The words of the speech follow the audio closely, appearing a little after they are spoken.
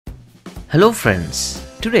Hello friends,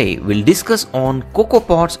 today we'll discuss on Coco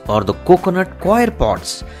Pots or the coconut coir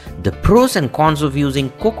pots, the pros and cons of using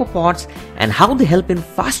Coco Pots and how they help in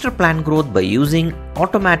faster plant growth by using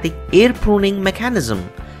automatic air pruning mechanism.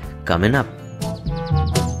 Coming up.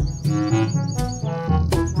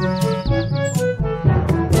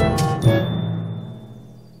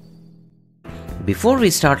 Before we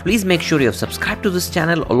start, please make sure you have subscribed to this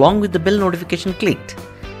channel along with the bell notification clicked.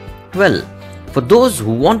 Well, for those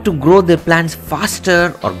who want to grow their plants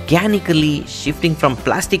faster organically, shifting from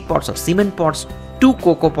plastic pots or cement pots to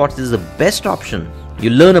Coco Pots is the best option.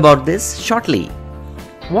 You'll learn about this shortly.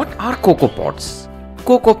 What are Coco Pots?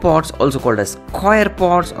 Coco Pots, also called as coir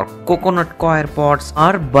pots or coconut coir pots,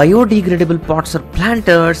 are biodegradable pots or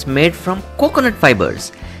planters made from coconut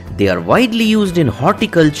fibers. They are widely used in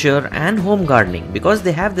horticulture and home gardening because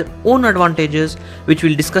they have their own advantages, which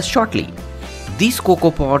we'll discuss shortly. These Coco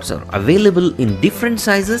Pots are available in different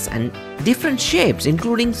sizes and different shapes,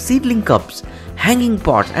 including seedling cups, hanging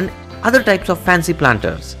pots and other types of fancy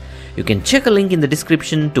planters. You can check a link in the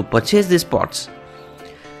description to purchase these pots.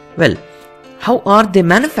 Well, how are they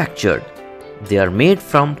manufactured? They are made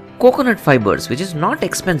from coconut fibers, which is not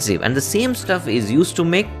expensive, and the same stuff is used to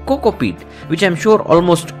make coco peat, which I'm sure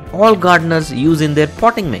almost all gardeners use in their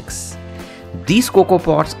potting mix. These Coco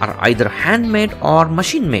Pots are either handmade or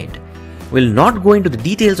machine-made. We'll not go into the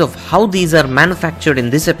details of how these are manufactured in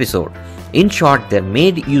this episode. In short, they're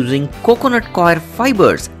made using coconut coir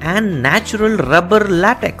fibers and natural rubber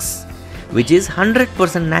latex, which is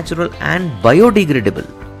 100% natural and biodegradable.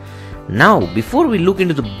 Now, before we look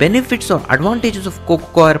into the benefits or advantages of Coco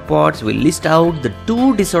coir pots, we'll list out the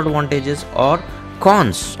two disadvantages or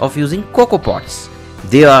cons of using Coco Pots.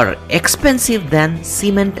 They are expensive than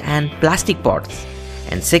cement and plastic pots.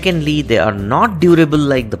 And secondly, they are not durable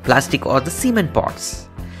like the plastic or the cement pots.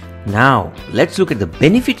 Now, let's look at the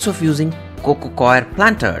benefits of using Coco coir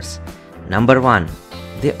planters. Number 1.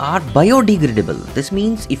 They are biodegradable. This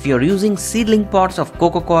means if you're using seedling pots of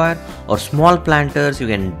Coco coir or small planters, you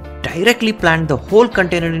can directly plant the whole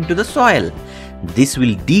container into the soil. This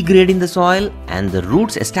will degrade in the soil and the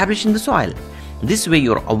roots establish in the soil. This way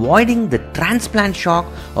you're avoiding the transplant shock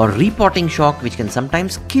or repotting shock, which can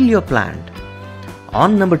sometimes kill your plant.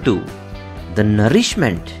 On number 2, the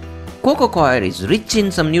nourishment. Coco coir is rich in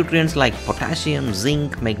some nutrients like potassium,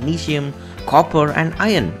 zinc, magnesium, copper and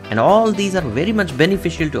iron, and all these are very much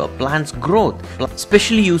beneficial to a plant's growth,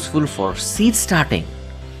 especially useful for seed starting.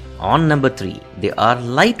 On number 3, they are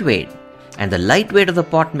lightweight, and the lightweight of the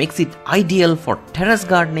pot makes it ideal for terrace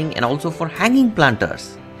gardening and also for hanging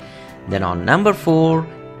planters. Then on number 4,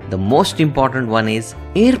 the most important one is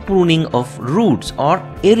air pruning of roots or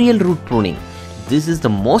aerial root pruning. This is the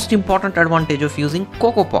most important advantage of using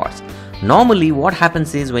Coco Pots. Normally what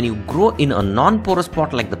happens is when you grow in a non-porous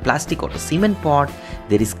pot like the plastic or the cement pot,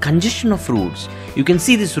 there is congestion of roots. You can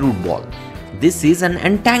see this root ball. This is an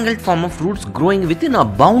entangled form of roots growing within a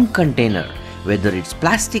bound container. Whether it's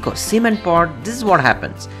plastic or cement pot, this is what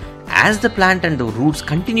happens. As the plant and the roots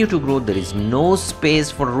continue to grow, there is no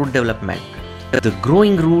space for root development. The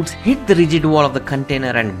growing roots hit the rigid wall of the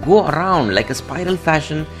container and go around like a spiral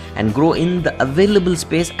fashion and grow in the available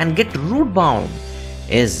space and get root bound.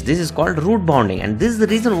 Yes, this is called root bounding, and this is the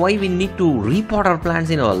reason why we need to repot our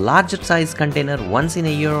plants in a larger size container once in a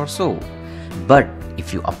year or so. But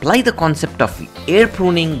if you apply the concept of air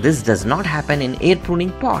pruning, this does not happen in air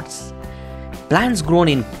pruning pots. Plants grown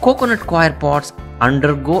in coconut coir pots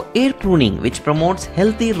undergo air pruning, which promotes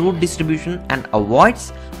healthy root distribution and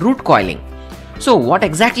avoids root coiling. So what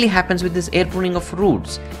exactly happens with this air pruning of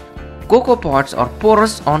roots? Coco Pots are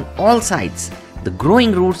porous on all sides. The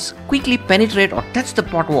growing roots quickly penetrate or touch the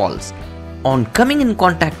pot walls. On coming in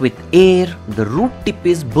contact with air, the root tip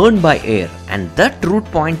is burned by air and that root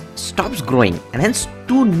point stops growing, and hence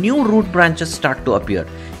two new root branches start to appear,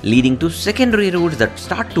 leading to secondary roots that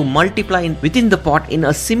start to multiply within the pot in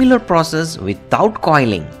a similar process without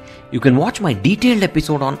coiling. You can watch my detailed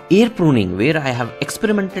episode on air pruning where I have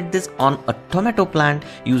experimented this on a tomato plant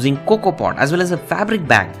using Coco Pot as well as a fabric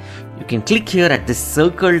bag. You can click here at this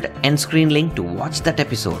circled end screen link to watch that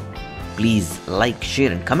episode. Please like,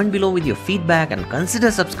 share and comment below with your feedback, and consider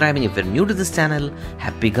subscribing if you're new to this channel.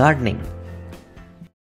 Happy gardening!